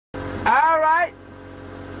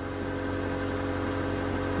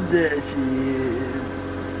There she is.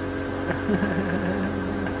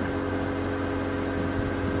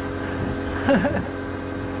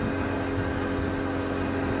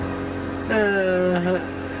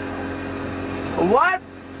 What?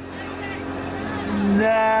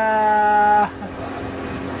 Nah.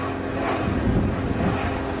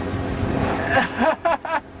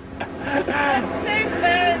 That's too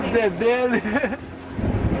funny. The belly.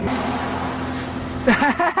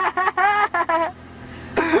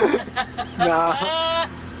 No.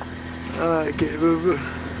 Okay, boo boo.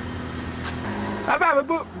 Bye boo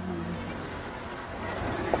boo.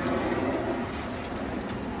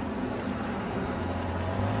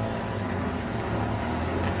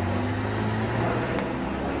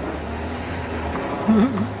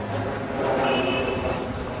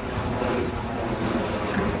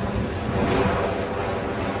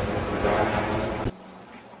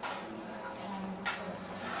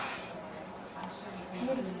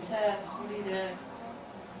 What is the test? What are you doing?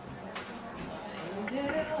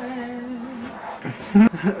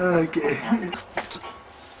 Okay.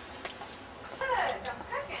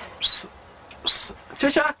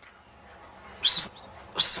 Tchau.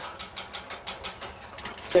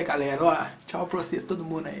 E aí, galera, ó, tchau pra vocês, todo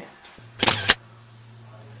mundo aí.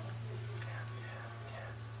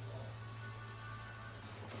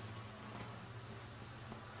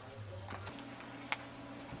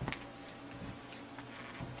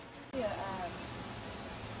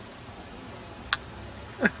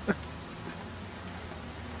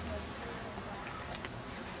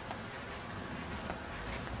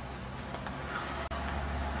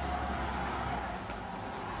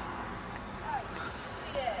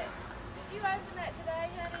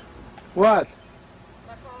 What?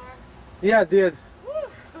 My car? Yeah, I did.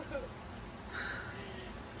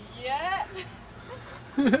 Yeah.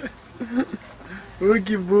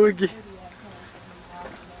 Boogie boogie.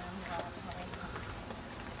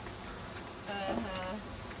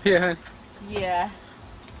 Yeah. Yeah.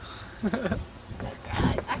 That's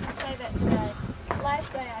right. I can say that today.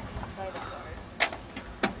 Last day I can say that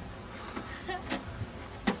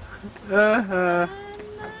word. I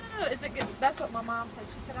know. Is it good? That's what my mom said.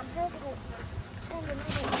 She said, I'm hesitant to this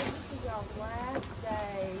is y'all's last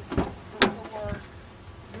day before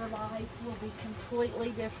your life will be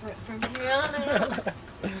completely different from here on out.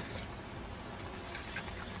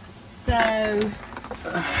 So,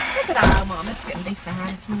 I said, oh, Mom, it's going to be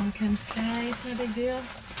fine if you want to come stay. It's no big deal.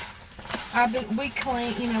 We've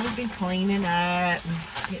been cleaning up and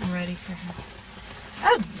getting ready for her.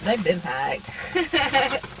 Oh, they've been packed.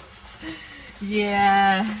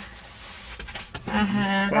 Yeah. I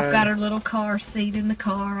have. I've got her little car seat in the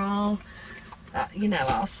car all,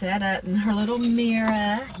 all set up, and her little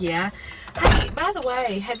mirror. Yeah. Hey, by the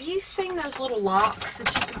way, have you seen those little locks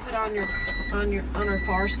that you can put on her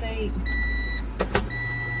car seat?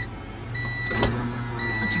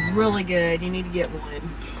 It's really good. You need to get one.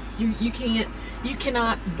 You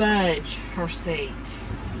cannot budge her seat.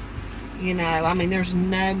 There's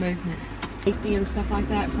no movement. Safety and stuff like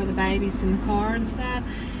that for the babies in the car and stuff.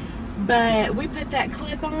 But we put that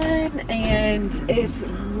clip on and it's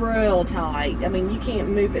real tight. You can't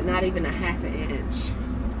move it not even a half an inch.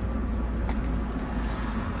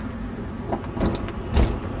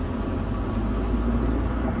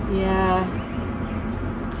 Yeah.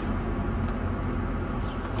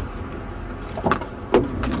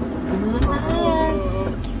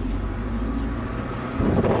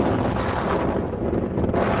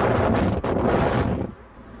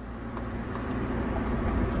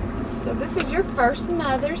 So this is your first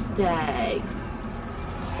Mother's Day.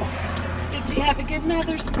 Did you have a good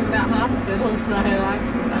Mother's Day? About hospitals, so I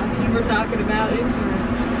thought you were talking about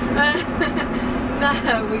insurance.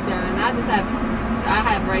 No, we don't. I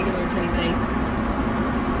have regular TV.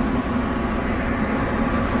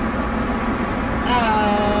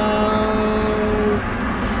 Oh,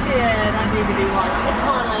 shit, I need to be watching. It's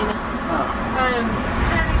fine.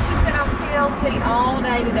 Honey, she's been on TLC all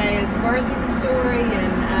day today. It's birthing story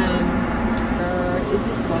and it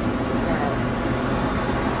just wasn't so bad.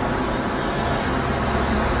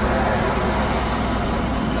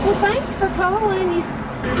 Well, thanks for calling.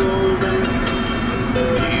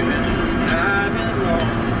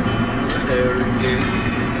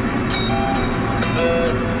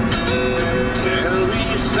 Tell me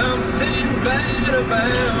something bad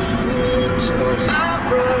about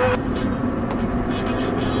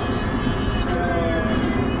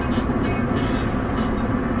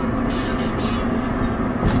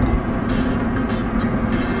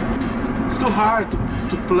It's too hard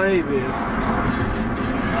to play with.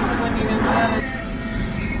 That's when you're inside it.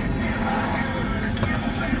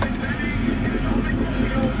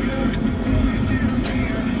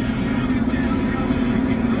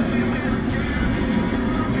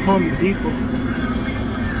 Home Depot.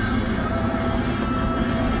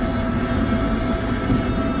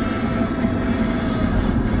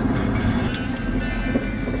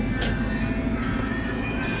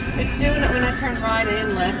 It's doing it when I turn right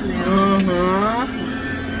and left now.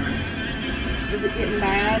 Is it getting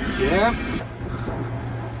bad? Yeah.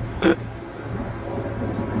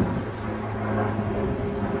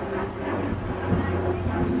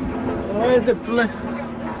 Where's the plane?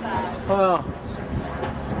 Oh.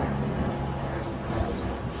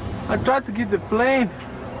 I tried to get the plane.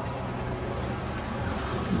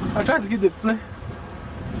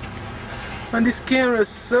 And this camera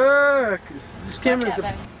sucks. This camera is a...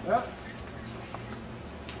 What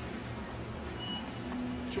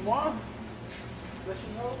you want? Let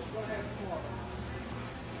you know. Go ahead.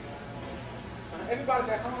 Come on. Everybody's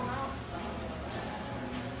at home now.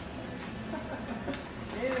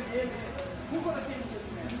 Who's gonna take this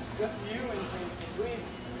man? Just you and we.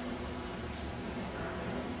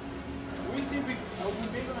 We see we're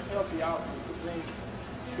gonna help you out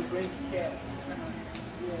to bring cash.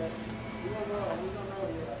 Yeah. We don't know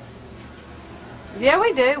yet. Yeah, we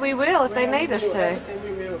do. We will if they need us to.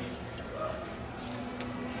 We will.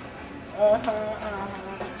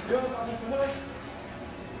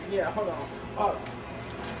 Yeah, hold on. Oh.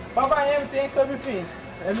 Bye-bye everything, everything.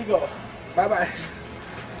 Let me go. Bye-bye.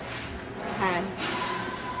 Okay.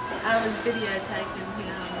 I was videotaping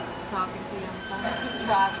him, talking to him. I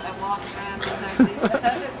walked around the taxi.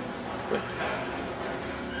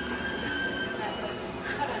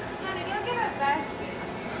 Honey, go get a basket.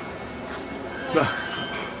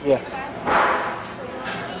 Yeah.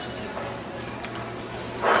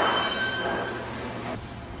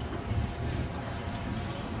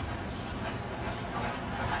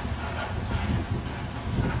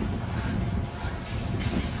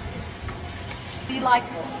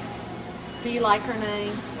 Do you like her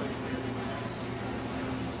name?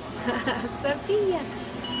 Sophia.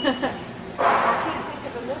 I can't think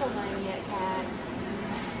of a middle name yet, Kat.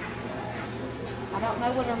 I don't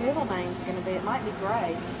know what her middle name's going to be. It might be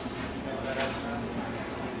Grace.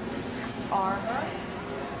 Arbor.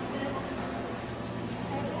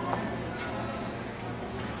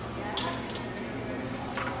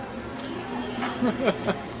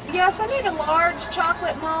 Yes, I need a large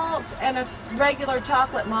chocolate malt and a regular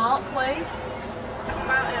chocolate malt, please.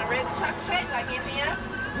 And a red chocolate shake like India?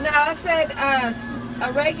 No, I said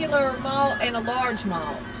a regular malt and a large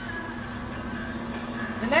malt.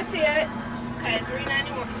 And that's it. Okay,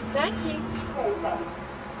 $3.91. Thank you.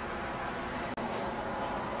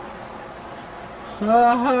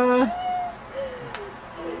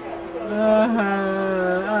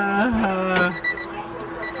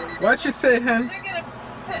 What you say, hon? They're gonna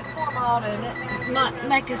put more malt in it. Might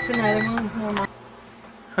make us another one with more malt.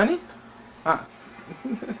 Honey? Ah.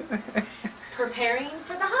 Preparing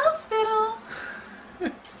for the hospital.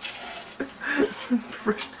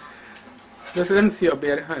 Let me see your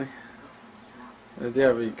belly, honey.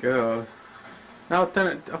 There we go. Now turn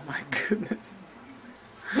it. Oh my goodness.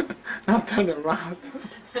 Now turn it around.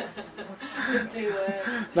 Do it.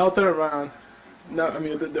 Now turn around. No, I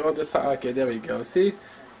mean the other side. Okay, there we go. See?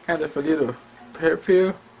 Kind of a little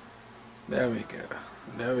perfume. There we go.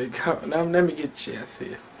 There we go. Now let me get chest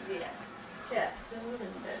here. Yes. Chest and window.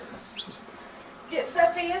 Get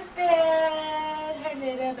Sophia's bed. Her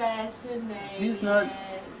little bassinet. He's not.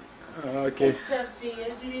 Okay. It's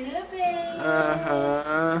Sophia's little bed.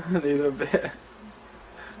 A little bit.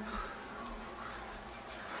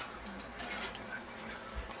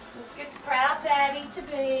 Let's get the proud daddy to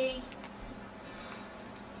be.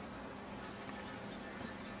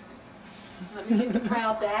 Let me get the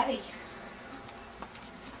proud daddy.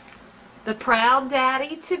 The proud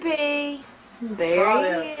daddy to be. There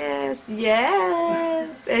Oh, he is. Yes.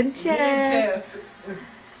 And chest.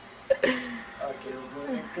 Okay, we're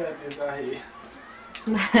gonna cut this out here.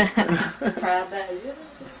 Proud daddy.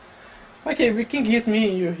 Okay, we can get me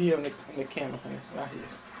and you here on the camera, honey, right here.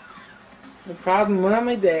 The proud mom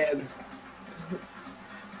and dad.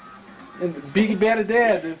 And the big better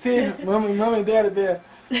dad. See, mom and dad are there.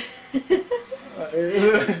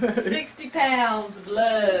 60 pounds of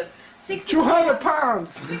love. 200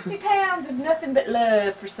 pounds. 60 pounds of nothing but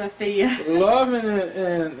love for Sophia. Love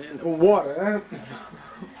and water. Huh?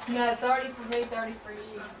 No, 30 for me, 30 for you.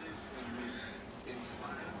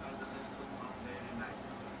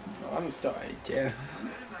 Oh, I'm sorry, Jen.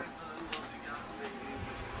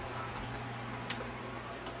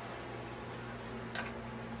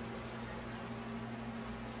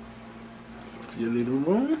 Your little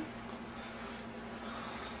room.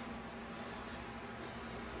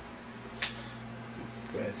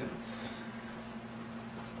 Presents.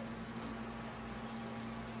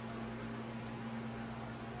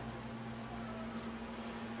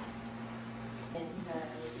 and so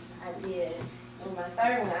I did. And my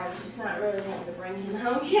third one, I was just not really wanting to bring him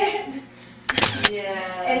home yet.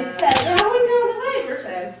 Yeah. And so then I wouldn't go into labor,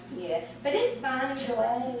 so yeah. But it's fine either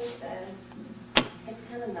way, so it's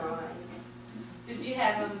kind of nice. Did you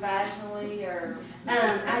have them vaginally or?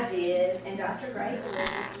 I did, and Dr. Gray was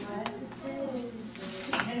too.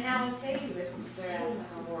 And how was he with He's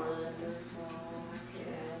wonderful.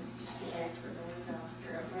 Yes, she asked for the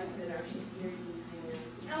doctor. Most of the nurses here use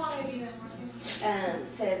him. How long have you been working?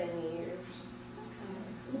 7 years.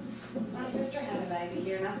 My sister had a baby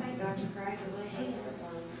here, and I think Dr. Craig would He's live a here.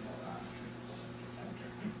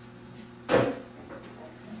 wonderful.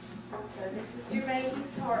 So this is your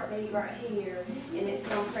baby's heartbeat right here, and it's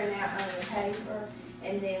going to print out on the paper.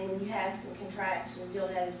 And then when you have some contractions, you'll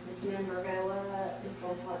notice this number go up. It's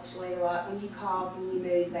going to fluctuate a lot. When you cough and you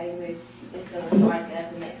move, baby moves, it's going to spike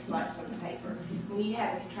up and make spikes on the paper. When you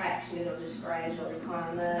have a contraction, it'll just gradually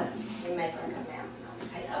climb up and make like a mountain on the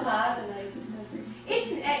paper. How high do they?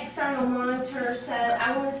 It's an external monitor, so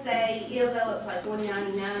I want to say it'll go up to like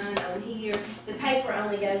 199 on here. The paper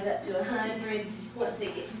only goes up to 100. Once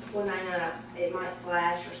it gets 199, it might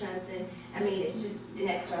flash or something. I mean, it's just an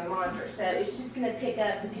external monitor, so it's just going to pick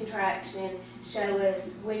up the contraction, show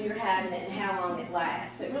us when you're having it and how long it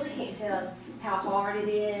lasts. So it really can't tell us how hard it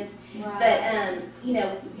is. Right. But, you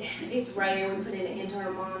know, it's rare we put in an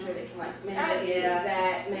internal monitor that can like measure the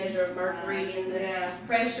exact measure of mercury and the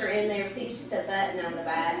pressure in there. See, it's just a button on the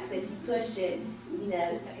back. So if you push it, you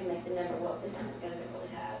know, I can make the number, well, this one goes up really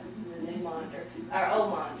high. This is the new monitor. Our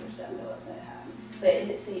old monitors don't go up that high.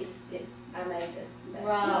 But see, I made that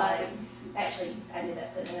Right. Actually, I did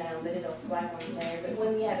that putting it on, but it'll swipe on you there. But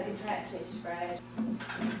when you have a contraction, it's just gradual.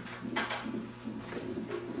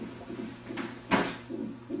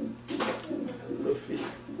 Sophia.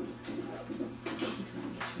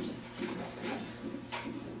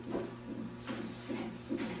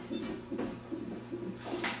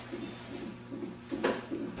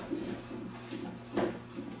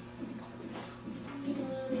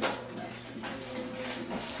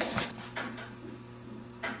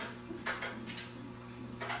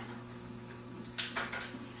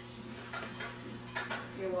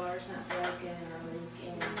 Your water's not broken or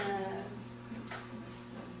leaking.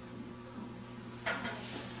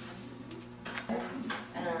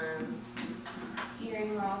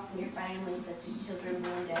 Hearing loss in your family, such as children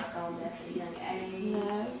born deaf, gone deaf at a young age,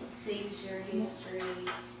 No. seizure history,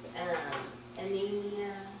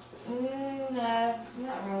 anemia. No,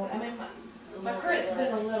 not really. I mean, my crit's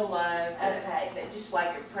been a little low. Okay, but just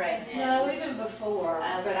while you're pregnant. No, even before,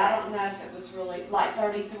 but I don't know if it was really, like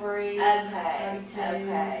 33, Okay, 32.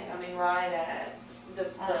 okay. I mean, right at, The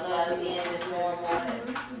I don't know low if it end was is normal.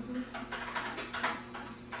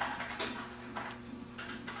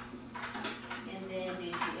 And then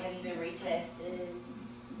have you been retested?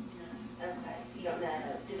 No. Okay, so you don't know.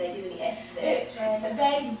 Did they do any x-rays?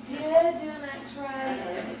 They did do an x-ray,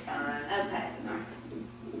 and it was fine. Okay. It was fine.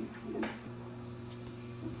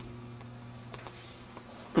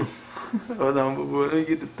 Hold on, boo boo. Let me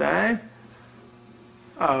get the time.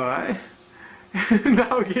 Alright.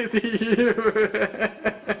 Now get to you.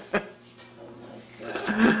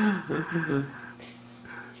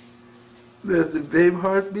 There's the babe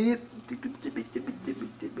heartbeat.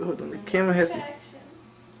 Hold on, the camera has to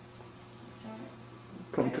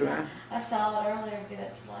come through. Huh? I saw it earlier get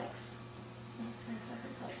up to like, it seems like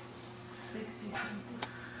it's like 60 something.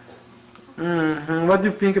 What do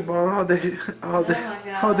you think about all that Oh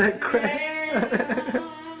my God. crap?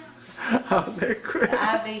 All that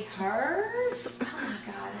crap. IV hurt? Oh my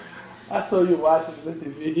God. I saw you watching the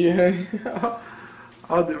video.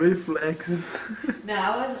 All the reflexes. No,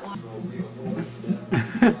 I wasn't watching.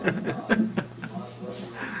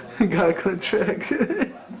 Got a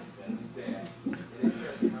contraction.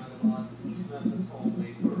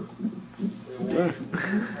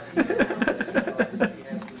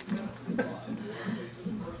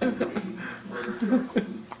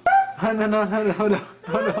 No, hold on.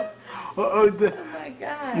 Oh my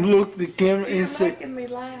God. Look, the camera You're is say, making me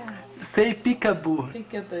laugh. say peekaboo.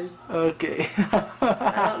 Peekaboo. Okay.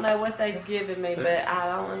 I don't know what they've given me, but I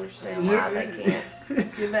don't understand why they can't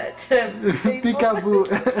give that to people. Peekaboo.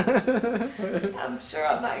 I'm sure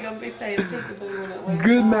I'm not going to be saying peekaboo when it wears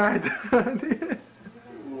Good off. night.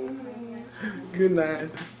 Good night.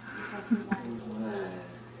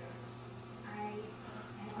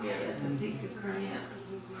 Yeah, that's a peekaboo cramp.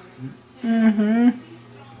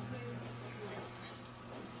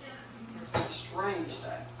 Strange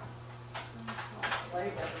day.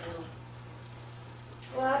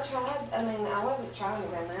 Well, I tried, I mean, I wasn't trying to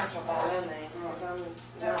go natural by no means, because I'm not.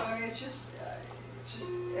 No, it's Just,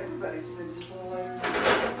 everybody's been just a little later.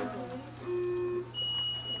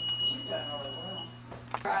 You've done really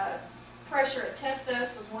well. Pressure at test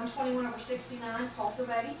dose was 121/69, pulse of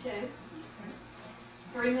 82.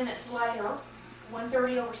 3 minutes later,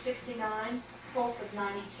 130/69, pulse of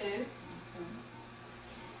 92.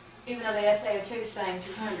 Even though the SaO2 is saying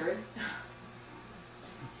 200.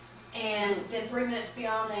 And then 3 minutes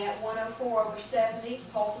beyond that, 104/70,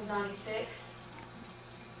 pulse of 96.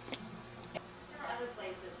 There are other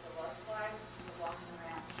places to look. So I was walking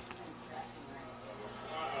around and stressing around.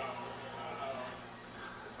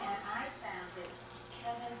 And I found this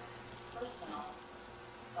Kevin's personal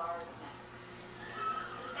SARS mask.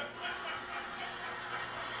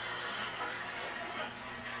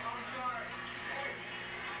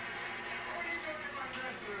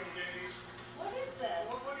 What is this?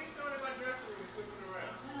 Oh,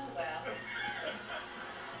 well.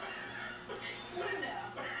 You know.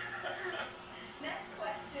 Next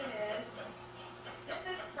question is, this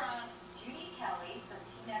is from Judy Kelly from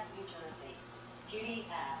Teaneck, New Jersey. Judy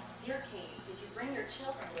asks, Dear Katie, did you bring your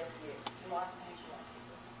children with you to Los Angeles?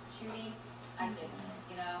 Judy, I didn't.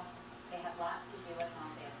 You know, they have lots to do at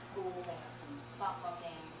home. They have school, they have some softball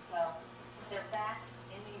games. So they're back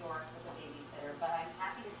in New York with a babysitter. But I'm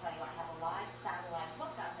happy to tell you I have a live satellite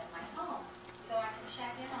hookup at my home, so I can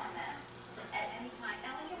check in on them at any time.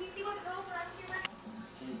 Ellen, can we see what girls are up to right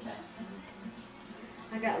now?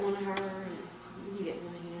 I got one of her, and you get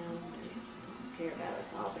one of him. I don't care about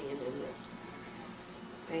us all being in the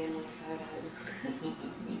family photo.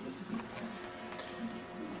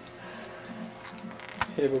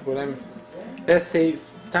 Hey, but I'm. Let's say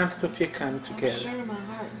it's time to Sophia come I'm together. sure my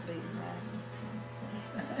heart's beating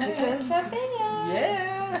fast. Here comes Sophia.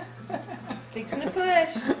 Yeah. Fixing to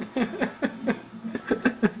push.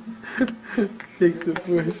 Fix the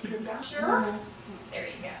push. Sure. There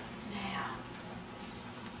you go. Now.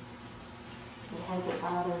 It hasn't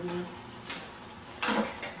bothered me.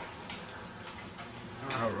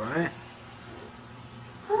 All right.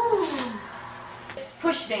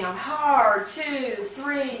 Push down hard. 2,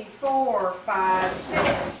 3, 4, 5,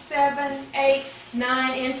 6, 7, 8,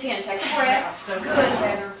 9, and 10. Take a breath. Good,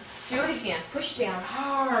 Heather. Do it again. Push down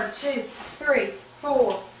hard. 2, 3,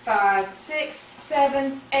 4, 5, 6,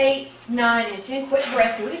 7, 8, 9, and 10. Quick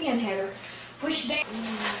breath. Do it again, Heather. Push down.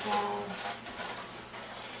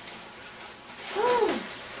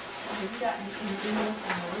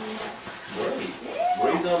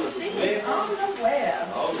 Marie's on the web. On the web.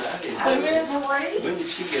 Oh, that is. Who is Marie? When did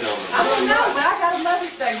she get on the I web? don't know, but I got a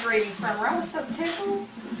Mother's Day greeting from her. I was so tickled.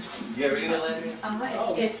 You ever email that?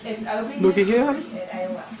 It's OB. Look at here. At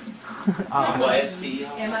AOL.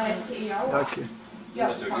 M-I-S-T-E-R? M-I-S-T-E-R. Okay. You'll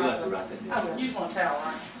have to write that down. Oh, you just want to tell,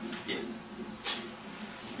 right? Yes.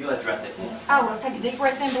 You'll have to write that down. Oh, we'll take a deep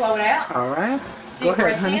breath in, blow it out. All right. Deep Go ahead,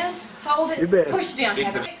 breath honey. in, hold You it, bet. push down, Deep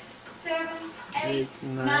Heather. breath. 6, 7, 8, 8,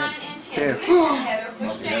 9, 9, and 10. 10. Push down, Heather.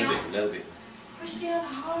 Push Okay, another down. bit, another bit. Push down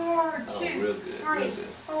hard. Oh, 2, real good, 3, real good.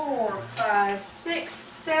 4, 5, 6,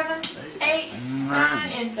 7, 8, 9,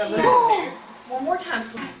 9. and 10. One more time,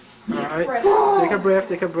 sweet. Deep All right. breath. Take a breath.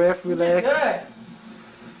 Take a breath. Relax. Good.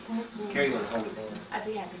 Carrie, you want to hold it down? I'd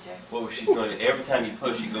be happy to. Well, she's going to, every time you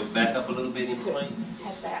push, it goes back up a little bit in between.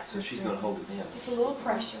 How's that? So she's going to hold it down. Just a little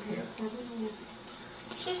pressure here.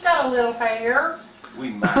 She's got a little hair.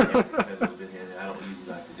 We might have to cut a little bit here. I don't usually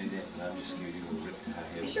like to do that, but I'm just scared you're going to rip the high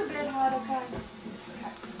Is head. your bed hot, okay?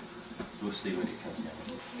 We'll see when it comes down.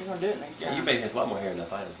 You're going to do it next Yeah, time. your baby has a lot more hair than I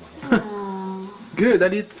thought. Good. I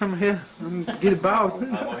need some hair. Get about. A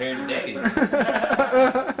lot more hair than Daddy.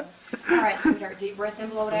 All right, sweetheart. Deep breath in,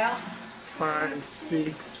 blow it out. 5,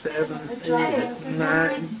 6, 7, 8,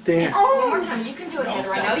 9, 10. 10. One more time. You can do it,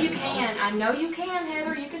 Heather. I know you can. I know you can,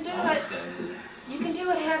 Heather. You can do it. You can do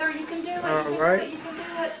it, Heather. You can do it. You can do Alright. it. You can do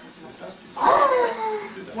it.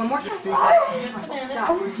 One more time. Just a minute.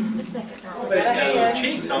 Stop for just a second, darling. Baby's got little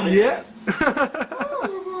cheeks on it. Yeah.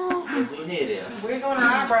 Little head out. We're going to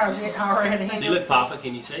eyebrows yet already. Do you look, Papa?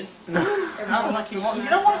 Can you see? Unless you want. You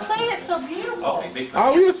don't want to see it. It's so beautiful. Oh, big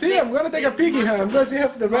Oh, we'll see. I'm gonna take a peek at her. I'm gonna see her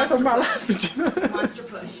for the rest of my life. Monster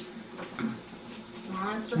push.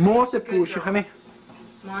 Monster push. Monster Good push, girl. honey.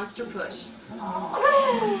 Monster push.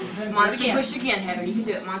 Monster push again, Heather. You can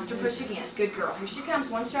do it. Monster push again. Good girl. Here she comes.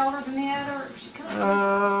 One shoulder, then the other. Here she comes.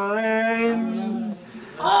 And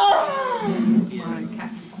Okay.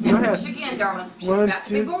 Go Now ahead. push again, darling. She's 1, about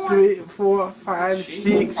to be 2, born. 3, 4, 5,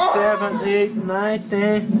 6, 7, 8, 9,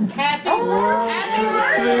 10. Happy 1,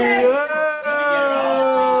 2, 3.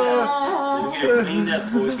 We'll get her cleaned up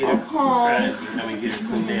before we get her cried. I mean, get her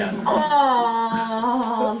cleaned out.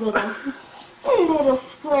 Little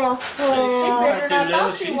squirrel She squirrel. bigger than I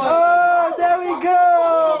thought she was. Oh, there we go.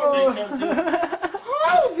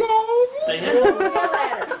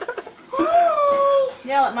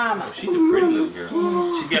 like mama. She's a pretty little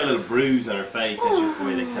girl. She's got a little bruise on her face. That's just the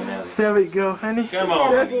way they come out. There we go, honey. Come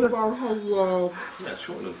on, That's honey. Hello. Yeah,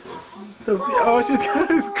 short little girl. Sophia. Oh, she's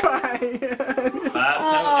crying. 5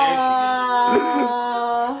 times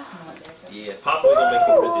there. Yeah, Papa was gonna make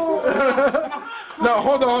her put this. No,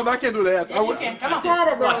 hold on. I can't do that. Yes, you can. Come on.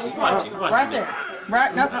 Watch it, watch it, watch it. Right there.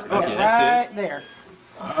 Right, no, Okay, that's right there.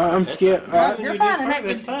 I'm scared. You're fine.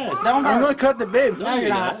 That's fine. Don't I'm hurt. gonna cut the baby. No, you're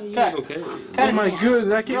not. Cut. Okay. Cut Oh my it.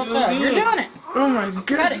 goodness, I Real can't. tough. You're doing it. Oh my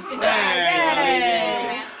Cut it. goodness.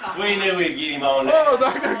 Yay! We knew we'd get him on there. Oh,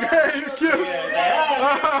 Dr. Gray, cute.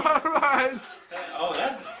 Yeah, All right. oh,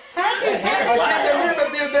 that. I can't believe I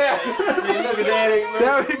did that. Look at that.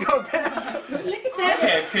 There we go, Dad. Look at that.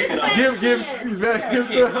 Yeah, kicking on. Give, he's better give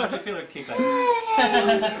Kick, to her. kick, kick like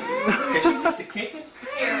that. Can she get the kicking?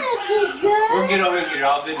 We're gonna get over and get her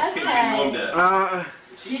all good and kicking and warmed up.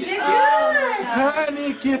 You did good.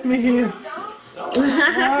 Honey, kiss me here.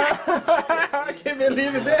 I can't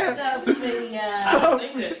believe it, Dad. Sophia. I don't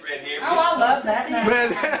think that's red hair. Oh, I love that name.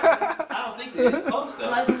 But I don't think that's close though.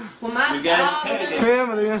 Well, my We got him cut in.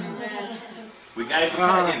 family. We got him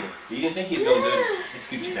cut in. You didn't think he was gonna do it. Let's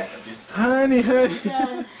scoot you back up just. Honey. There,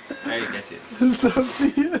 that's it.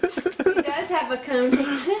 Sophia. She does have a cone.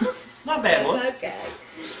 Not bad one. That's okay.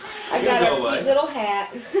 I It'll got go her away. cute little hat.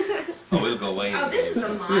 Oh, it'll go away. Oh, this is a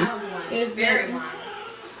mild one. It's Very mild.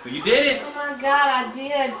 Well, you did it. Oh my God, I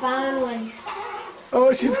did finally.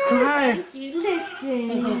 Oh, she's crying. Thank you.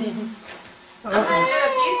 Listen. I'm gonna do a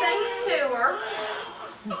few things to her.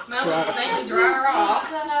 Maybe dry her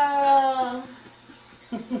off.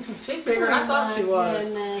 She's bigger than I thought she was.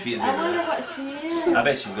 Goodness. She's I bigger. wonder what she is. I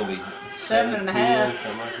bet she's gonna be 7 and a half.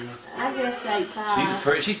 something like that. I guess like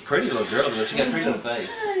five. She's a pretty little girl, though. She got a pretty little face.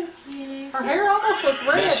 Thank you. Her hair almost looks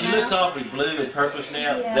Now red she looks now. awfully blue and purplish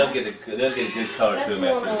now. Yeah. They'll get a good color That's to them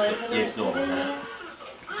normal, after. isn't Yeah, it? it's normal. Huh?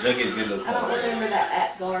 They'll get a good little I don't color. remember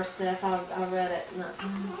that Atgar stuff. I read it not too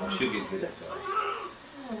long Oh, ago. she'll get good at that.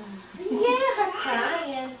 Yeah, her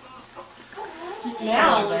crying.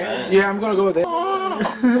 Now they're Yeah, I'm gonna go with that.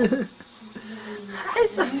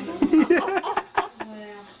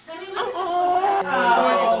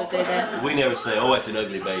 able to do that. We never say, "Oh, that's an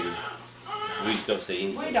ugly baby." We just don't say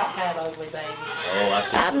anything. We don't have ugly babies. Oh, I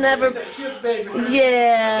see. I've never. Cute baby.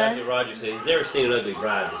 Yeah. Dr. Rogers said he's never seen an ugly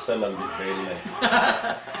bride, but some of them get very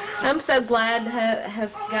mad. I'm so glad to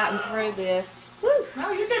have gotten through this. No,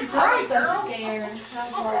 you did I was great, so girl. scared. I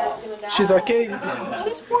was worried I was gonna die. She's okay.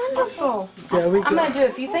 She's wonderful. There we I'm go. gonna do a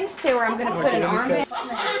few things to her. I'm gonna put an armband.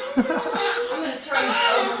 I'm gonna turn this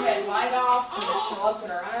overhead light off so that she'll open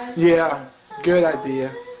her eyes. Yeah, good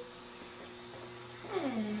idea.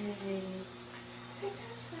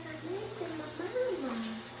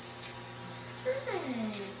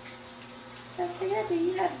 Sophia, do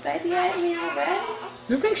you have baby at me already?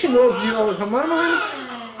 You think she knows you know her mama, honey?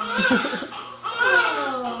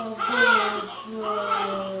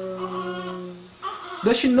 Oh,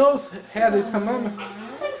 Does she knows Head is her mama? I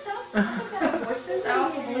think so. I think they have voices. I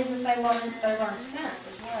also believe that they learn scent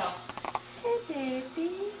as well. hey,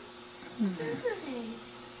 baby. Hi.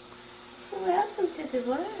 Welcome to the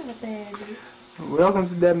world, baby. Welcome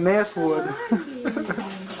to that mess world. How are you?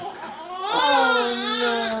 Oh,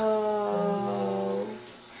 no.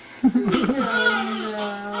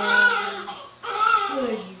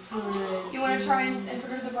 You want to try and put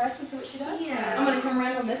her to the breast and see what she does? Yeah. I'm gonna come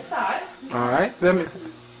around on this side. All right, let me. I'm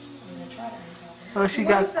gonna try to untie her. Oh, she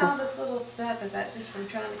got. What's all this little stuff? Is that just from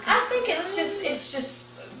trying to I think it's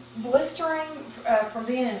just blistering from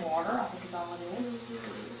being in water. I think is all it is.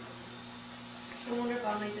 I wonder if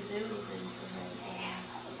I'll need to do anything for her. Yeah,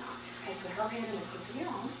 probably not. Okay, put her head in the crook of your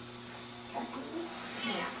arm. Okay.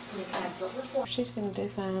 Now, let me kind of tilt her forward. She's gonna do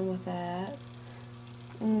fine with that.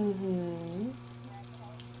 Mm-hmm.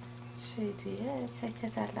 She did,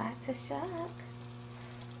 because I like to suck.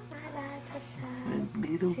 I like to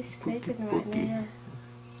suck. She's sleeping right now.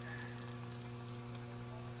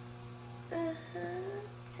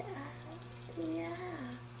 Yeah.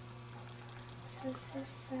 This is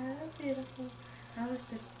so beautiful. I was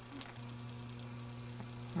just.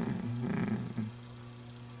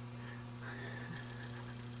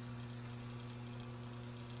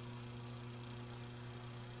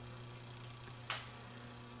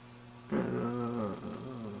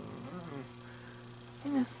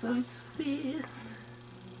 It's so sweet.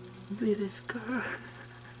 British girl.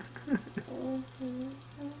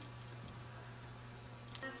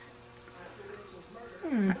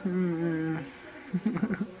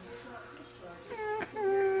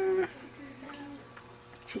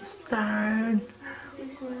 She's tired.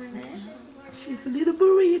 She's worn out. She's a little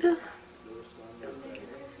burrito.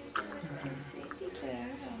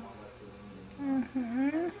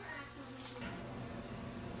 Mm-hmm.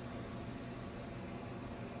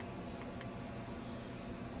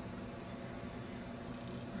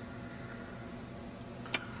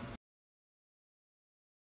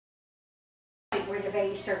 Where the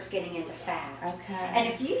baby starts getting into fat. Okay. And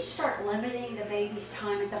if you start limiting the baby's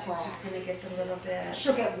time at the She's breast, just gonna get the little bit.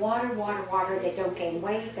 she'll get water, water, water. They don't gain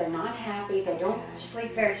weight. They're not happy. They don't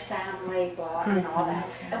sleep very soundly, blah, and all that.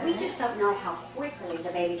 And we just don't know how quickly the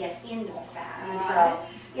baby gets into the fat. And so,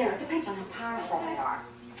 you know, it depends on how powerful they are.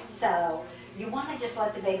 So you want to just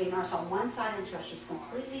let the baby nurse on one side until she's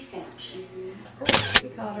completely finished. He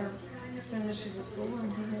called her as soon as she was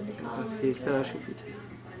born. He had to call her.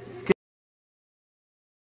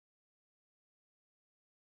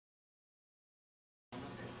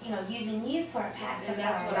 You know, using you for a pacifier. And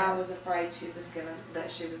that's what I was afraid she was doing.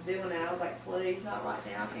 And I was like, please, not right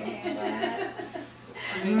now. I can't handle that.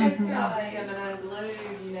 I mean, I was coming unglued,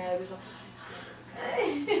 you know. It was like,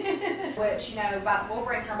 Which, you know, we'll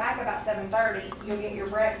bring her back about 7:30. You'll get your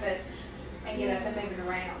breakfast and get up and moving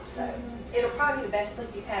around. So it'll probably be the best sleep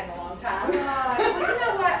you've had in a long time. right. Well, you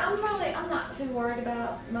know what? I'm not too worried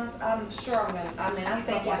about I'm sure I'm gonna. I mean, I You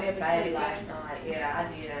think slept like a you'll be able to baby sleep last night. Yeah,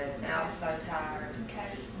 I did. And I was so tired. Okay.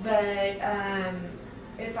 But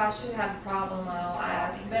if I should have a problem, I'll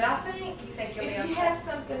ask. But I think You think you'll be if okay? you have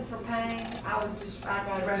something for pain, I'd rather You'd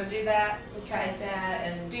rather just do that? take that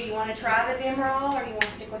and. Do you want to try the Demerol or do you want to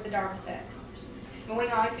stick with the Darvocet? And we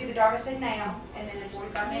can always do the Darvocet now, and then in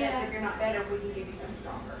 45 minutes, Yeah. if you're not better, we can give you something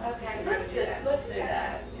stronger. Okay, let's do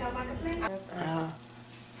that. Sound like a plan?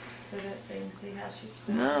 Sit up so you can see how she's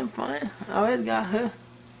No, I'm fine. I already got her.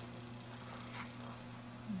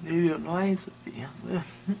 You don't noise.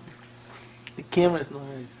 The camera's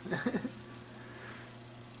noise.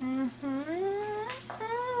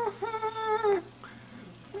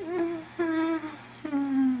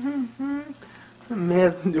 A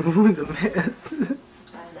mess. The room's a mess.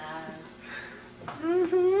 I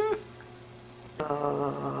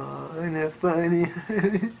Oh, ain't that funny?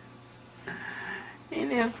 Ain't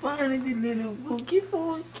that funny, the little bookie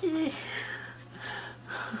bookie?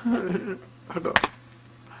 Hold on.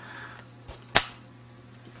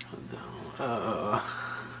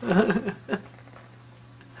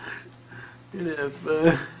 Ain't that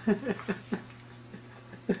fun?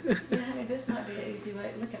 Yeah, honey, this might be an easy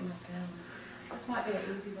way. Look at my phone. This might be an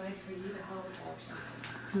easy way for you to hold her or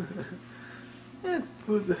something. Let's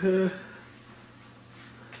put her.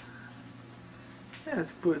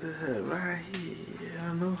 Let's put her right here. I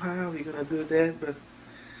don't know how we're gonna do that, but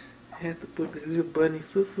I have to put the little bunny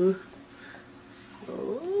foo-foo.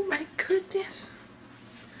 Oh my goodness.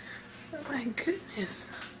 Oh my goodness.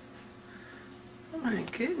 Oh my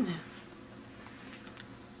goodness.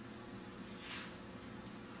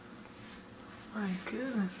 My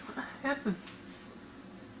goodness, what happened?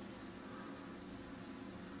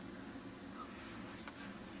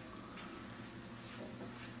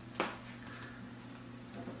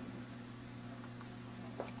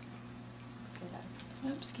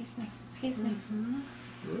 Oops, excuse me. Excuse me.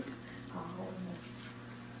 Whoops. All in the.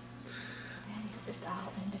 Daddy's just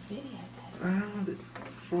all in the videotape. The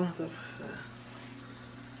front of her.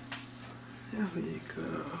 There we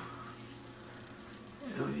go.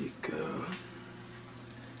 There we go.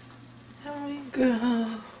 There we go.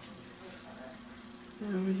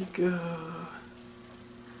 There we go.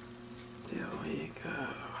 There we go.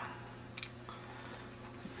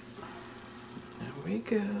 There we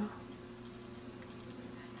go.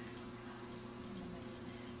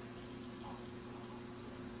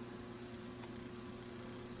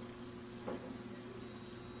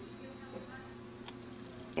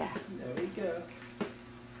 Yeah. There we go.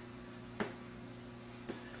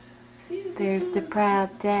 There's the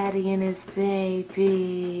proud daddy and his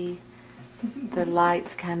baby. The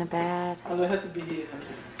light's kind of bad. I don't have to be here.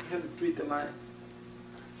 I have to treat the line.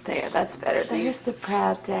 There, that's better. There's the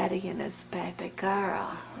proud daddy and his baby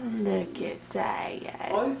girl. Look at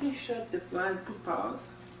that. Or you can shut the blind, put pause.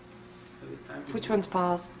 Every time you Which do- one's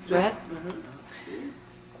paused? Red? Mhm.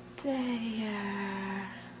 There.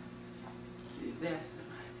 See, that's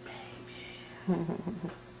my baby.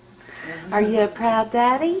 Are you a proud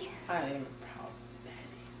daddy? I am a proud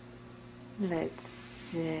daddy. Let's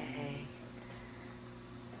see.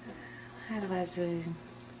 How do I zoom?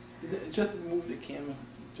 Just move the camera.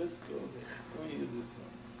 Just go there. Don't use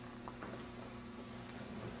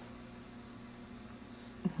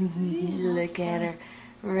this one. Look at her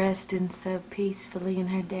resting so peacefully in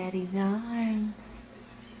her daddy's arms.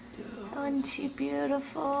 Isn't she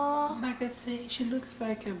beautiful? Like I say, she looks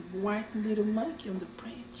like a white little monkey on the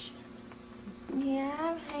branch. Yeah,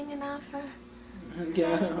 I'm hanging off her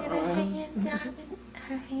Got Her her arms. hands on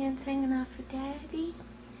her hands hanging off her daddy.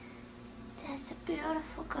 That's a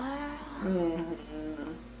beautiful girl.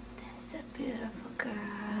 Mm-hmm. That's a beautiful girl.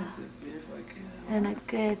 That's a beautiful girl. And a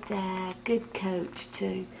good coach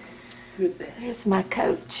too. Good dad. There's my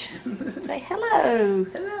coach. Say hello.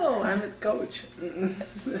 Hello, I'm the coach.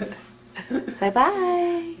 Say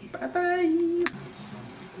bye. Bye-bye.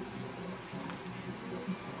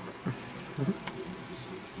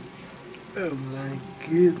 Oh my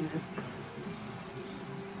goodness.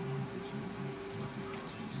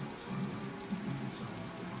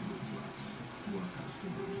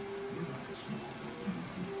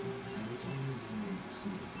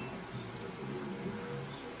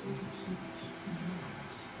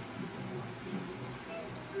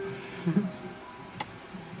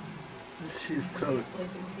 She's so.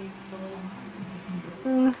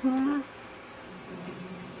 Mm-hmm.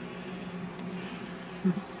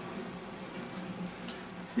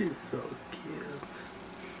 She's so cute.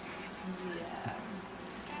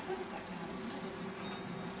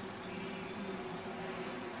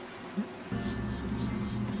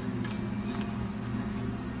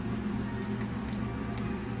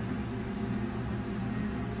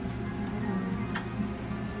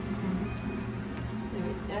 There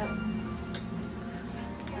we go.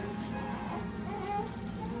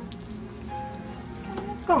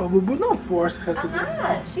 Oh, but don't force her to I'm do it.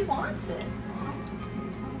 not. She wants it.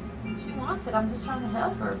 She wants it. I'm just trying to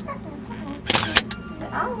help her.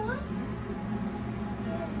 I want it.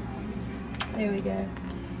 There we go.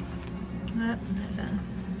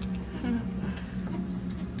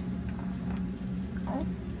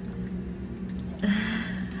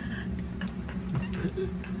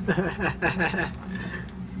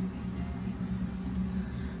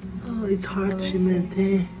 Oh, it's hard to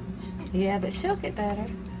maintain. Yeah, but she'll get better.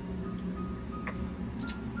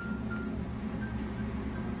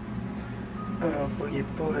 Oh,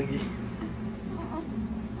 boogie.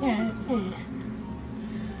 Yeah.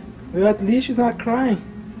 Well, at least she's not crying.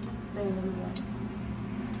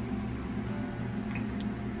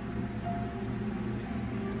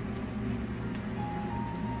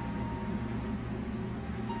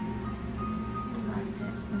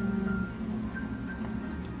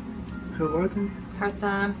 Her what? Her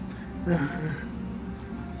thumb.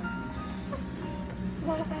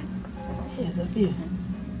 Hey, Sophia.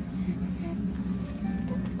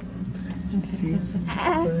 See? It's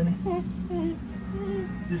funny.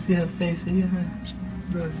 You see her face here?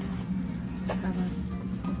 Look.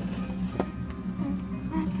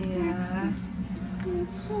 Yeah.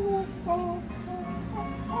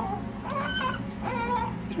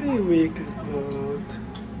 3 weeks old.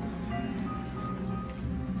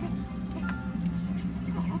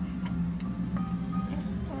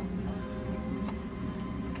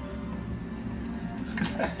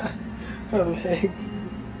 Her legs.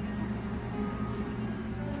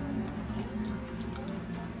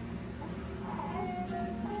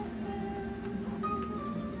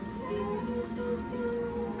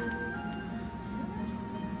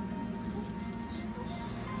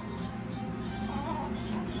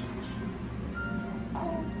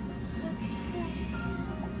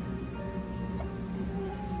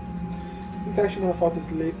 It's actually gonna fall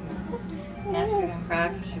asleep. Now she's gonna cry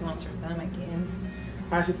because she wants her thumb again.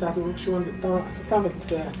 I should start to show the thumb. Stomach is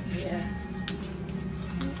there. Yeah.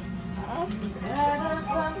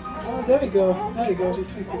 Oh, there we go. There we go. She's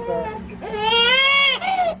fixed it back.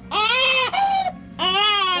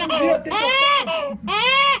 Take your thumb.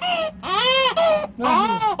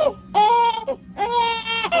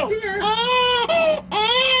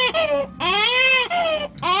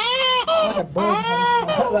 Like a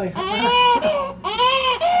bird. Like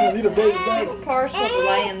a little baby bird. She's partial to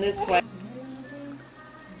laying this way.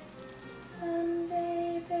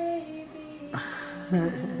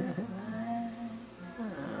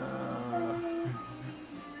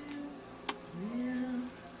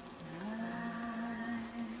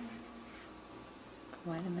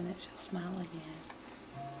 Wait a minute, she'll smile again.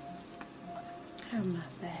 Oh, my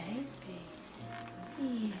baby.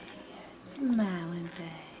 Yeah, smiling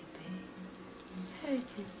baby. Who's a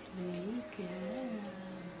sweet girl?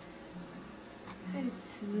 Who's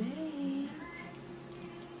sweet?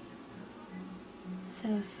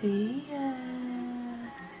 Sophia.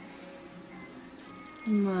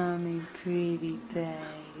 Mommy, pretty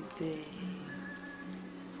baby.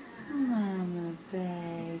 Mama,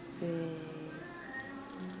 baby.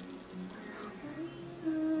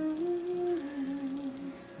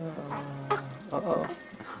 Uh-oh.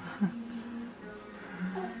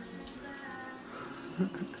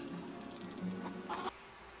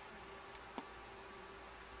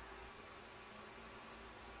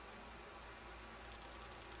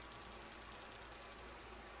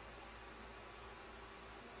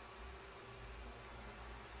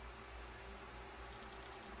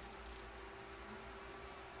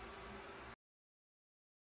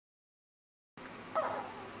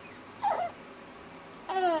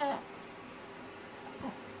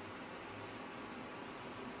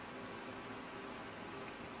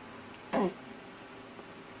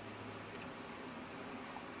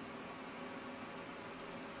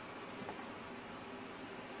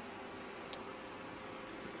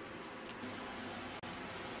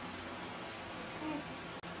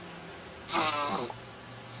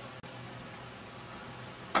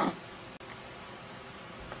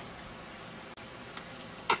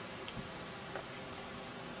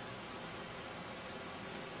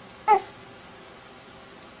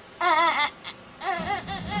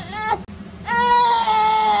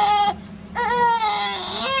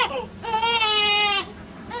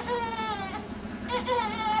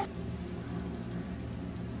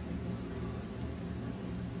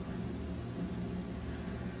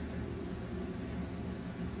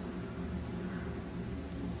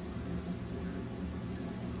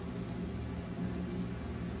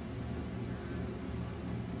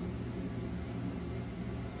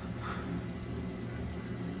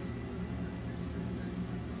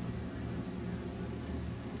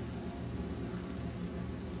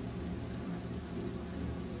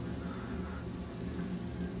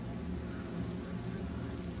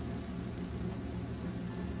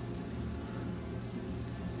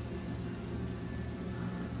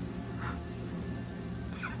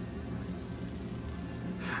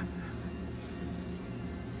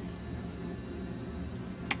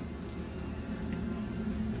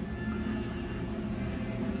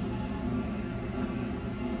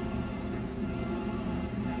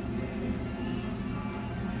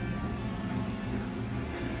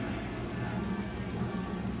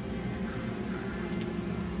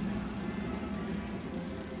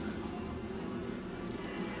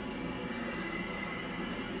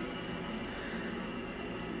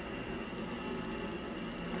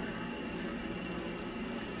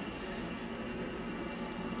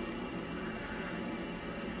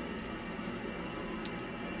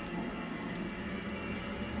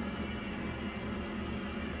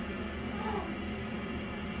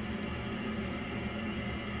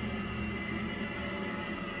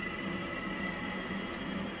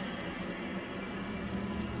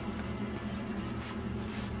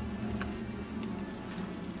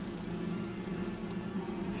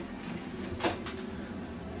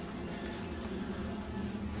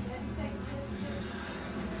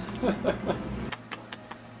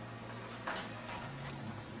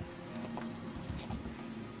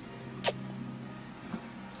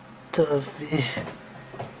 Sophia,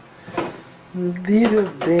 little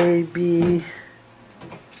baby.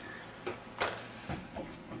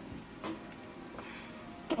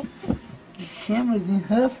 The camera's in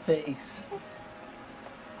her face.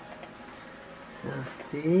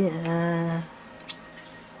 Sophia.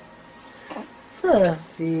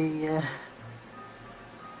 Sophia.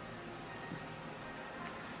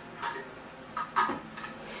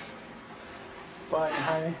 Funny,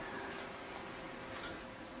 honey.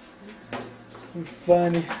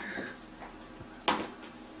 Funny.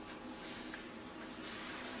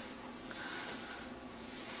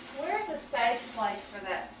 Where's a safe place for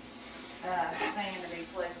that fan to be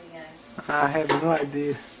plugged in? I have no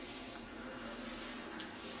idea.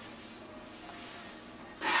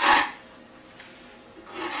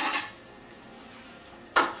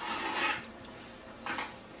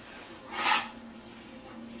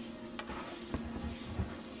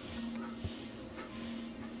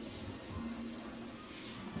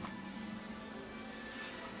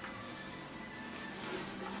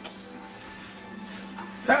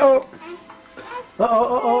 Uh-oh.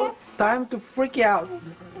 Uh-oh. Time to freak out.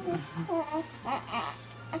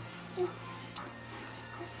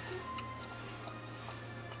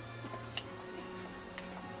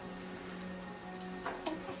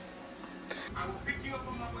 I will pick you up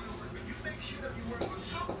on my way over, but you make sure that you wear a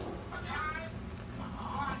suit, a tie, a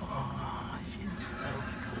hot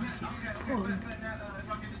if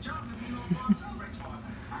I get the job, then you know what I'm celebrating tomorrow.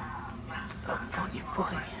 So funny,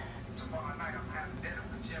 boy. Tomorrow night I'm having dinner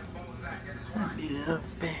with Jim Bozak and his wife. Little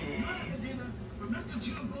baby.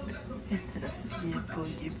 It's Sophia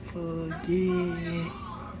Boogie Boogie.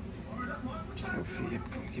 Sophia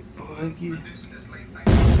Boogie Boogie.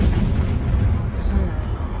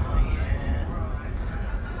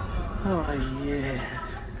 Oh yeah.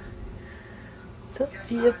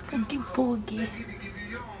 Sophia Boogie Boogie.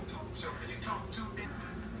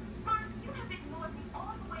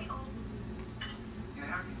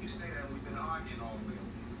 How can you say that we've been arguing all week?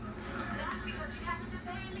 That's because you haven't been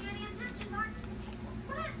paying me any attention, Martin.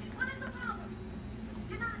 What is it? What is the problem?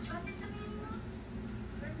 You're not attracted to me anymore?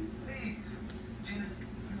 Baby, please. Gina,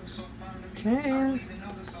 you're so fine to me. Cheers. I don't even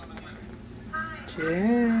notice other women.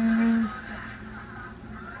 Cheers.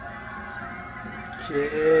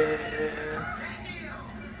 Cheers.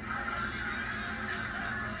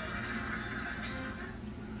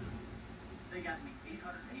 They got me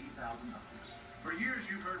 $880,000. For years,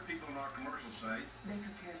 you've heard people in our commercials say, They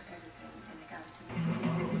took care of everything, and they got us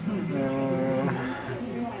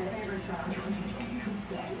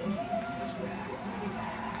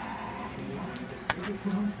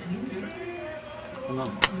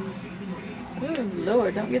Ooh,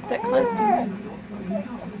 Lord, don't get that close to me.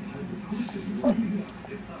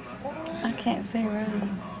 I can't see Rose.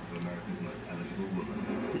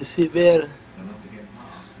 You see better?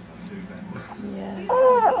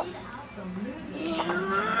 Yeah.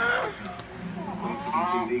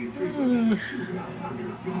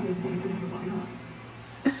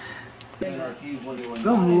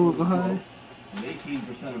 Don't move behind. And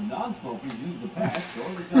 18% of non-smokers use the patch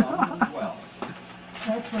or the gum as well.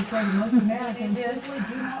 Experts say most Americans simply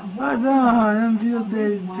do not I want know, them feel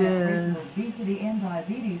this why jazz. obesity and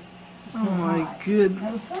diabetes are so Oh my high. goodness.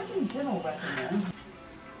 Now, the Surgeon General recommends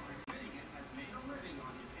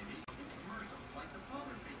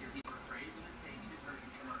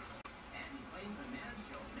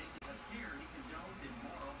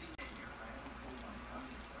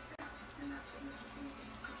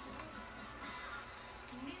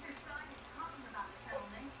Neither side is talking about a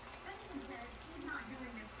settlement. Benjamin says he's not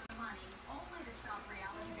doing this for the money, only to stop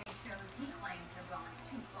reality-based shows he claims have gone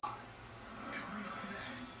too far.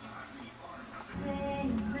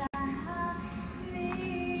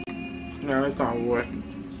 No, it's not worth.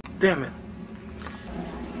 Damn it.